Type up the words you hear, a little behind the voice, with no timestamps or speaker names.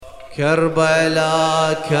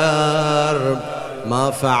كربلاء كرب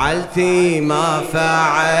ما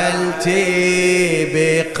فعلتي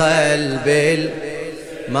بقلب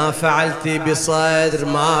ما فعلتي بصدر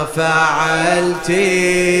ما فعلتي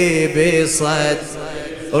بصدر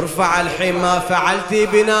ارفع الحين ما فعلتي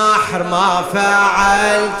بنحر ما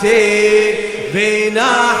فعلتي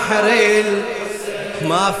بنحر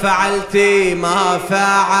ما فعلتي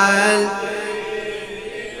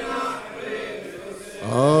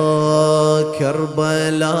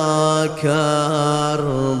كربلاء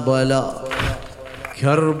كربلاء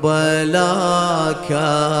كربلاء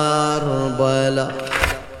كربلاء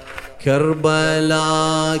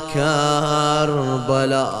كربلاء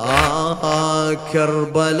كربلاء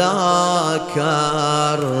كربلاء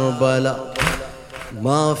كربلاء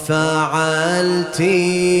ما فعلتي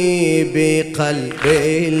بقلب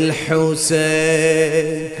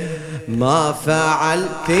الحسين ما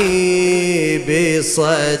فعلتي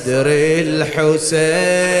بصدر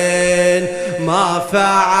الحسين ما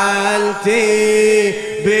فعلتي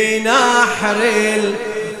بنحر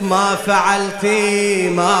ما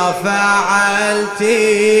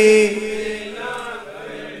فعلتي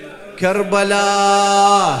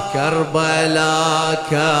كربلاء كربلاء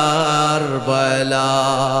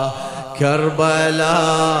كربلاء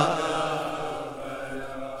كربلاء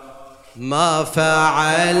ما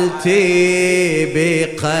فعلتي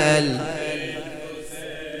بقلب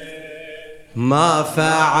ما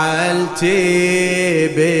فعلتي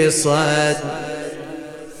بصدر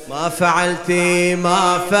ما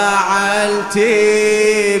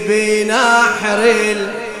فعلتي بنحر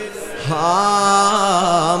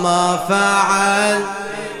ما فعلت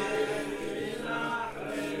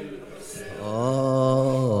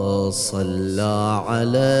صلى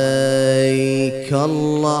عليك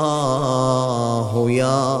الله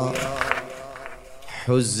يا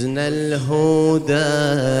حزن الهدى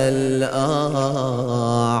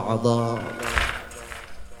الأعظم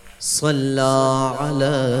صلى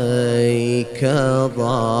عليك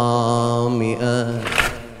ظامئا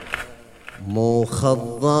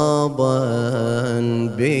مخضبا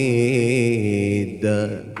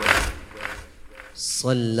بالدم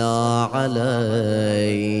صلى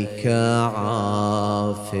عليك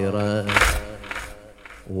عافرا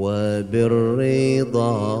وبالرضا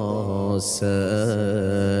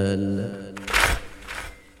سل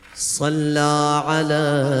صلى على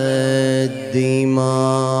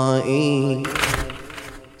الدماء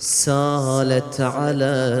سالت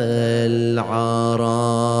على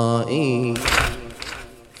العراء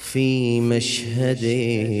في مشهد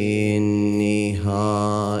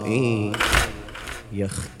النهائي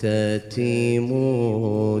يختتم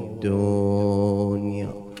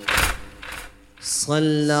الدنيا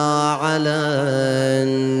صلى على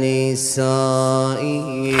النساء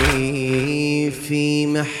في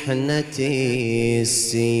محنة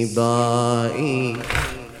السباء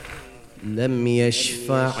لم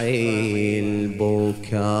يشفع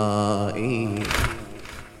البكاء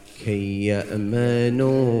كي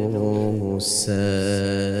يأمنوا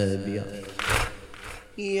السبيا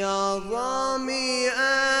يا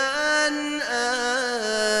ظامئا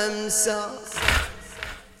أمسى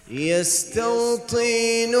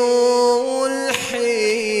يستوطن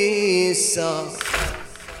الحسا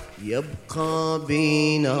يبقى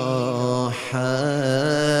بنا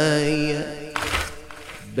حيا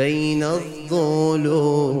بين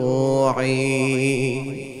الضلوع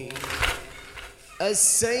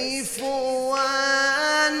السيف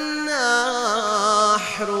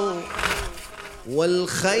والنحر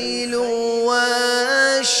والخيل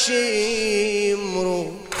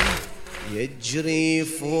والشمر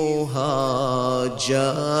يجرفها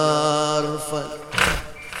جرفا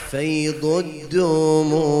فيض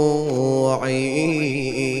الدموع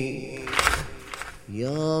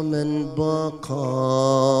يا من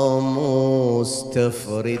بقى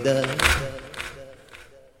مستفردا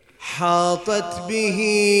حاطت به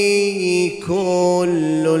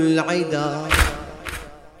كل العدا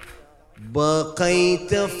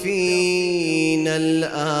بقيت فينا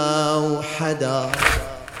الأوحدا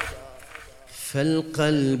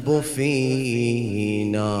فالقلب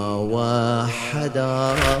فينا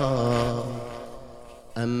وحدا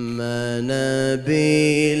أمنا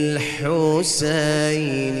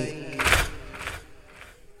بالحسين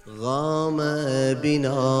غام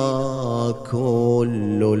بنا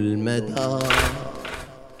كل المدى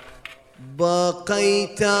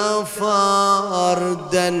بقيت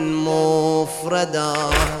فردا مفردا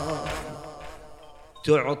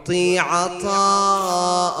تعطي عطاءات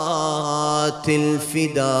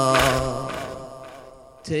الفداء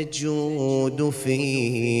تجود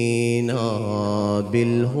فينا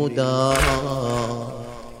بالهدى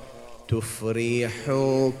تفرح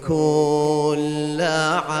كل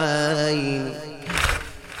عين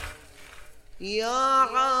يا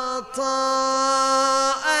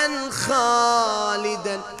عطاء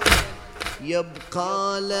خالدا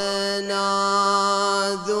يبقى لنا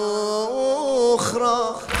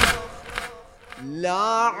ذخرى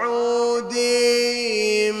لا عود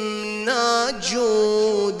يمنى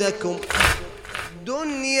جودكم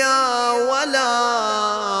دنيا ولا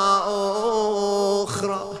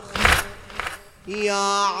أخرى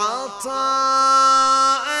يا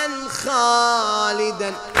عطاء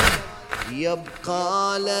خالدا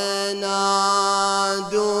يبقى لنا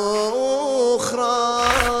دخرى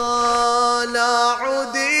لا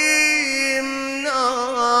عود يمنى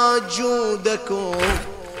جودكم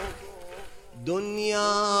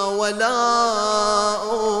دنيا ولا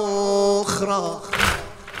أخرى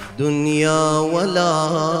دنيا ولا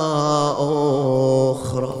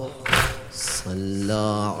أخرى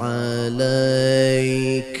صلى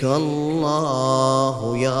عليك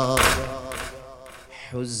الله يا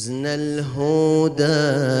حزن الهدى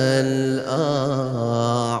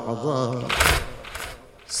الأعظم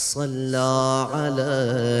صلى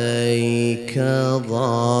عليك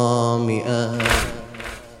ظامئا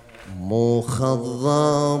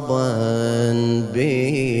مخضبا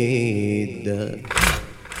بالدم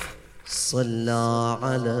صلى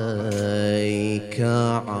عليك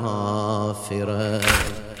عافرا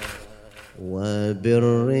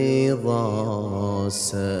وبالرضا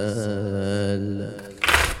سل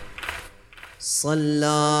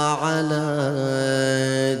صلى على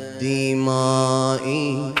الدماء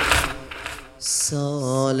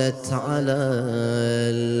سالت على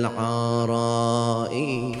العراء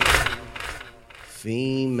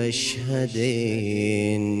في مشهد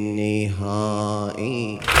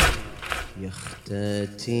النهائي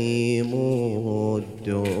يختتم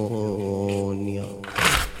الدنيا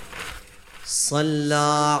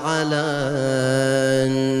صلى على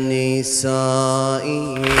النساء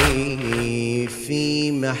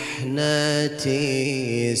في محنة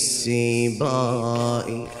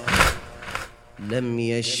السباء لم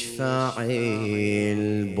يشفع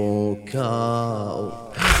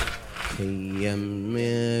البكاء كي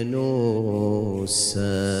يمنوا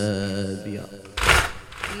السبيا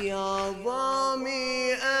يا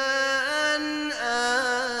ظامئا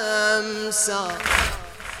أمسى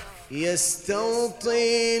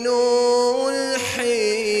يستوطن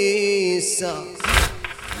الحسى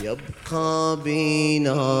يبقى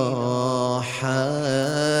بنا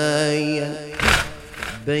حيا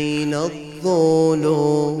بين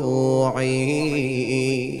الضلوع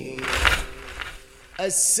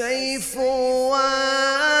السيف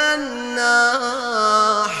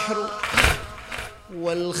والنحر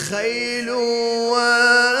والخيل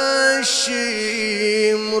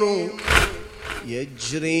والشمر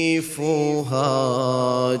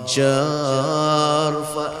يجرفها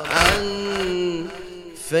جرفا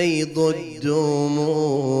فيض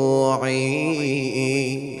الدموع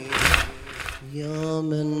يا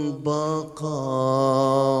من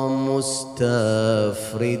بقى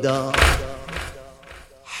مستفردا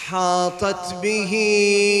حاطت به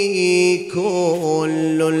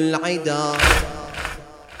كل العدا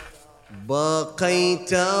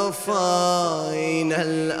بقيت فينا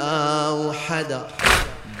الأوحدا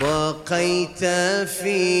بقيت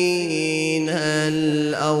فينا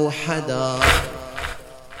الأوحدا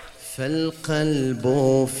فالقلب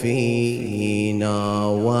فينا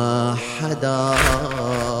وحدا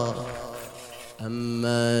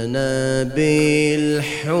أمنا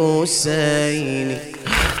بالحسين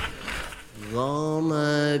غام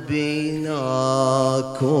بنا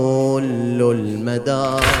كل المدى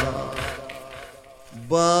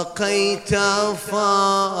بقيت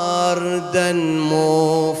فردا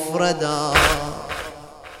مفردا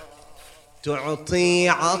تعطي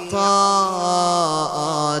عطاءات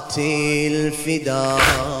الفداء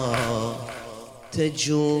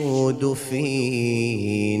تجود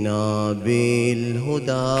فينا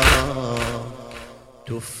بالهدى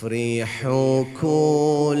تفرح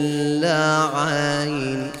كل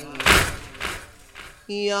عين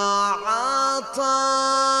يا عطاء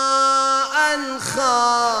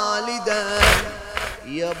خالدا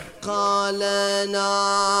يبقى لنا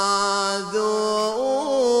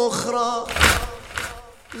ذخرى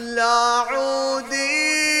لا عود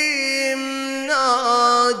يمنى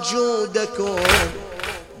جودكم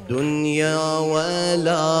دنيا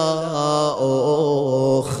ولا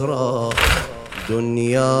أخرى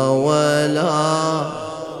دنيا ولا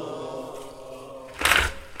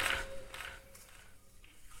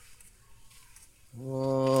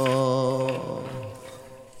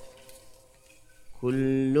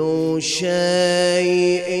كل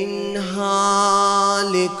شيء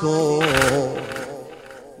مالك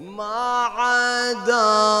ما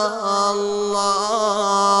عدا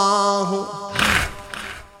الله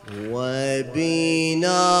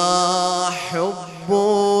وبنا حب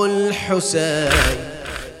الحسين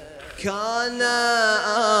كان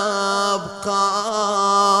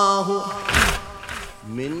أبقاه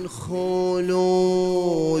من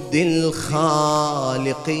خلود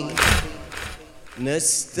الخالق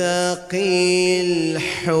نستقي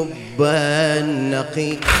الحب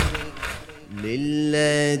النقي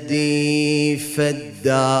للذي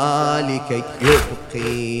فدى لكي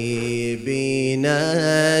يبقي بنا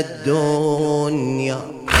الدنيا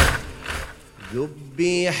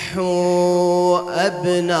ذبحوا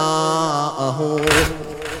أبناءه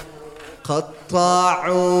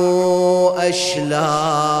قطعوا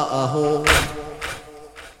أشلاءه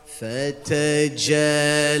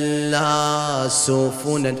فتجلى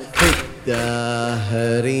سفنا في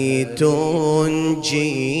الدهر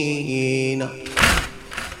تنجينا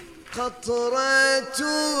قطرة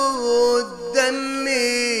الدم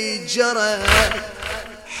جرت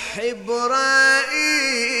حبر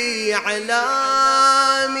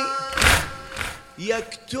إعلامي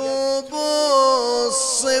يكتب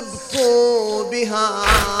الصبط بها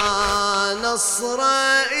نصر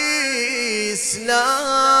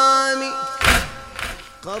إسلامي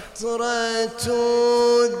قطرة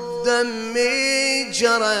الدم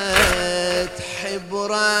جرت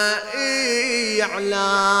حبر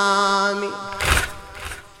إعلامي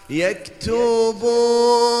يكتب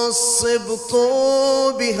الصبط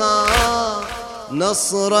بها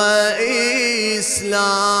نصر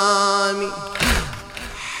إسلامي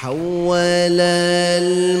حول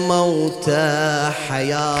الموت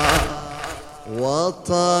حياة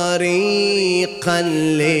وطريقا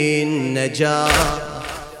للنجاة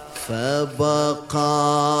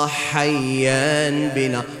فبقى حيا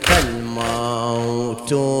بنا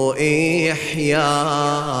فالموت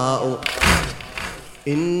إحياء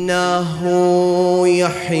إنه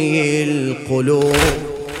يحيي القلوب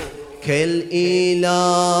كالإلى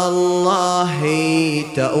الله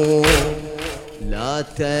تؤوب لا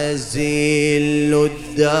تزل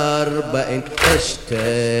الدرب إن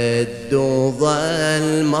تشتد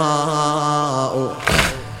ظلماء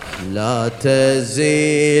لا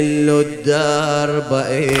تزل الدرب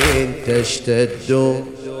إن تشتد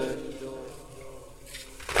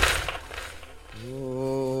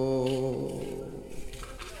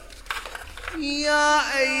يا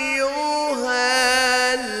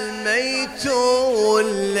أيها الميت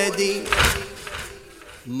الذي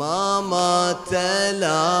ما مات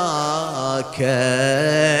لك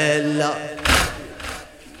لا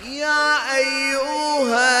يا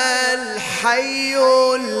أيها الحي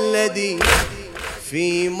الذي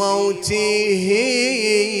في موته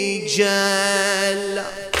جل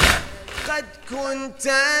قد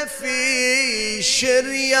كنت في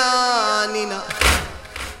شرياننا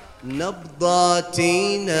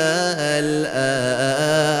نبضاتنا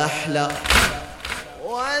الأحلى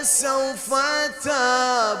وسوف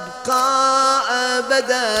تبقى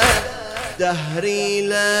أبدا دهري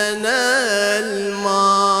لنا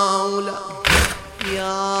المولى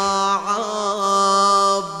يا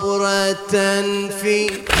عبرة في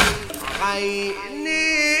عين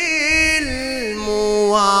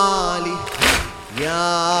الموالي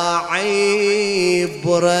يا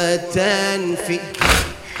عبرة في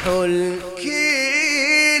حلك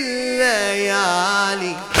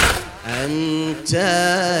الليالي أنت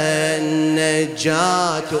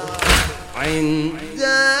النجاة عند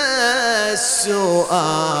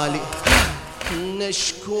السؤال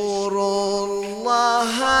نشكر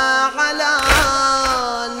الله على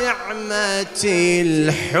نعمة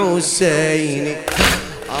الحسين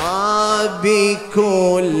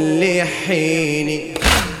بكل حين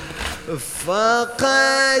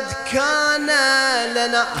فقد كان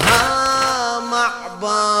لنا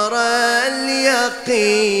معبر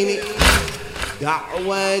اليقين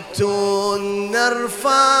دعوة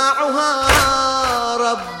نرفعها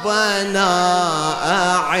ربنا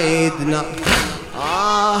أعدنا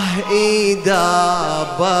إذا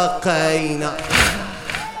بقينا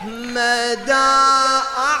مدى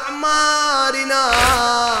أعمارنا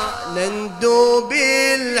نندو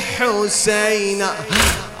بالحسين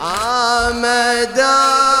مدى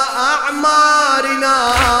أعمارنا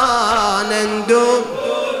نندو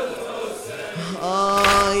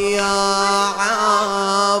يا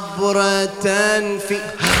عبرة في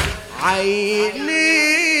عين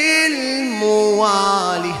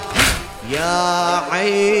الموالي يا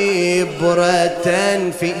عبرة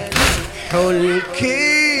في حلك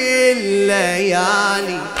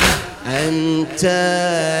الليالي أنت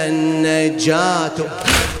النجاة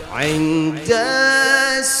عند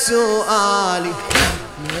السؤال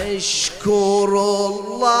نشكر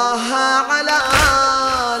الله على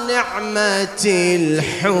نعمة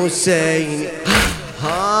الحسين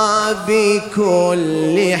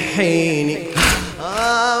بكل حين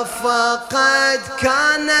فقد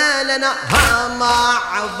كان لنا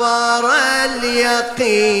معبر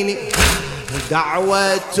اليقين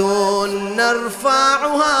دعوة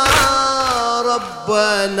نرفعها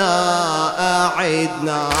ربنا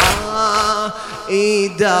أعدنا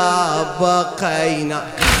إذا بقينا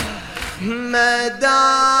مدى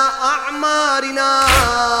أعمارنا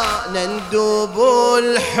نندب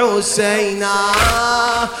الحسين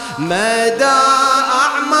مدى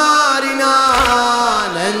أعمارنا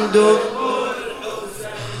نندب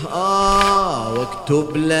الحسين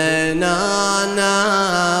واكتب لنا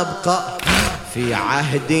نبقى في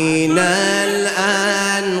عهدنا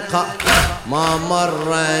الأنقى ما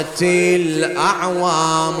مرت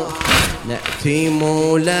الأعوام نأتي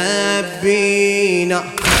ملبينا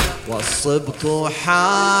والصبط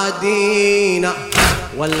حادينا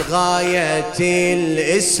والغاية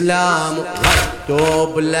الإسلام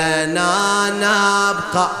واكتب لنا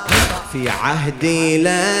نبقى في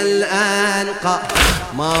عهدنا الأنقى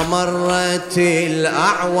ما مرت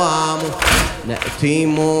الأعوام نأتي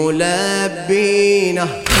ملبينا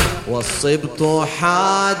والصبط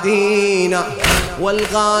حادينا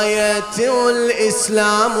والغاية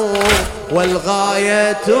الإسلام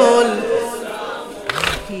والغاية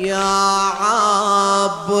يا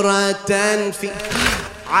عبرة في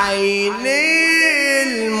عين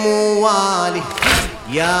الموالي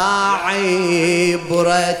يا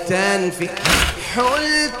عبرة في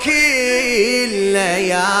حلك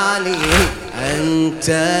الليالي أنت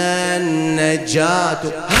النجاة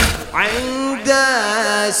عند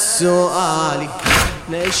السؤال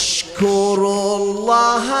نشكر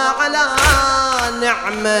الله على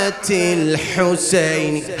نعمة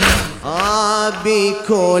الحسين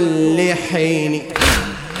بكل حين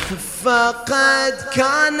فقد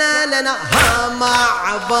كان لنا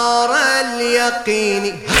معبر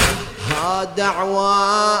اليقين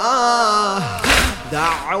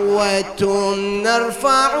دعوة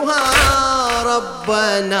نرفعها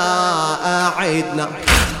ربنا أعدنا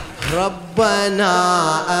ربنا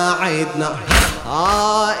أعدنا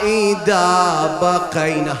إذا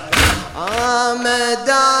بقينا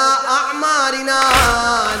مدى أعمارنا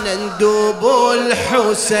نندب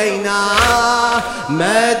الحسين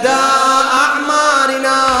مدى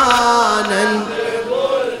أعمارنا نندب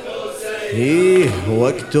الحسين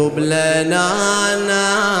واكتب لنا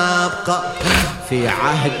نبقى في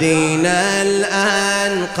عهدنا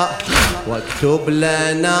الأنقى واكتب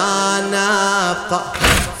لنا نبقى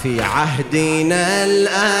في عهدنا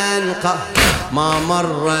الأنقى ما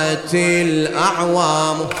مرت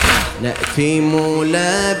الأعوام نأتي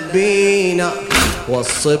ملبينا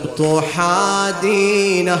والصبط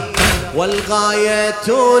حادينا والغاية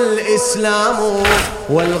الإسلام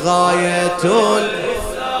والغاية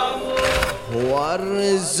الإسلام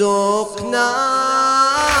وارزقنا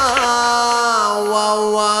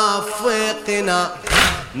ووفقنا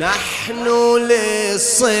نحن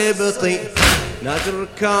للصبط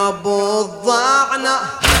نركب الضعن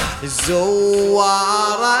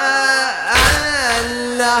زوارا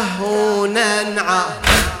له ننعى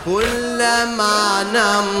كلما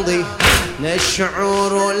نمضي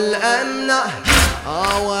نشعر الأمن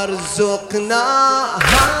وارزقنا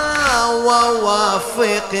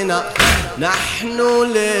ووفقنا نحن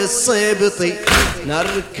للصبط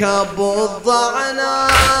نركب الضعن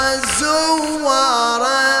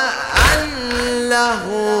زوارا له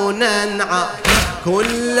ننعى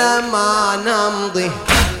كلما نمضي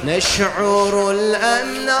نشعر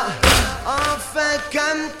الأمن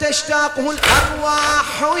فكم تشتاقه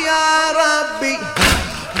الأرواح يا ربي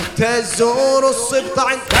تزور الصبط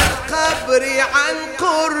عند القبر عن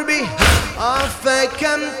قربي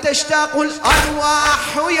فكم تشتاقه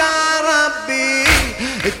الأرواح يا ربي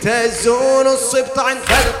تزور الصبط عند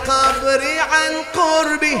القبر عن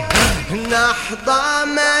قربي نحظى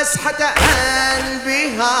مسحة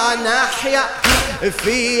بها نحيا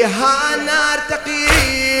فيها نرتقي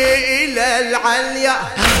إلى العليا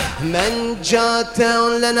من جات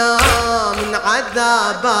لنا من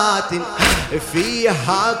عذابات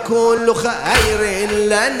فيها كل خير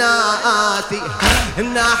لنا آتي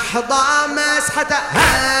نحظى مسحة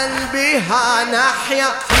بها نحيا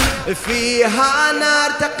فيها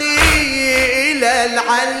نرتقي إلى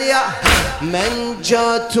العليا من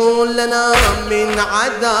جات لنا من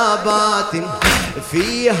عذابات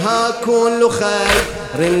فيها كل خير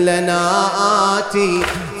لنا آتي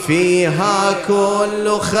فيها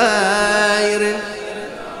كل خير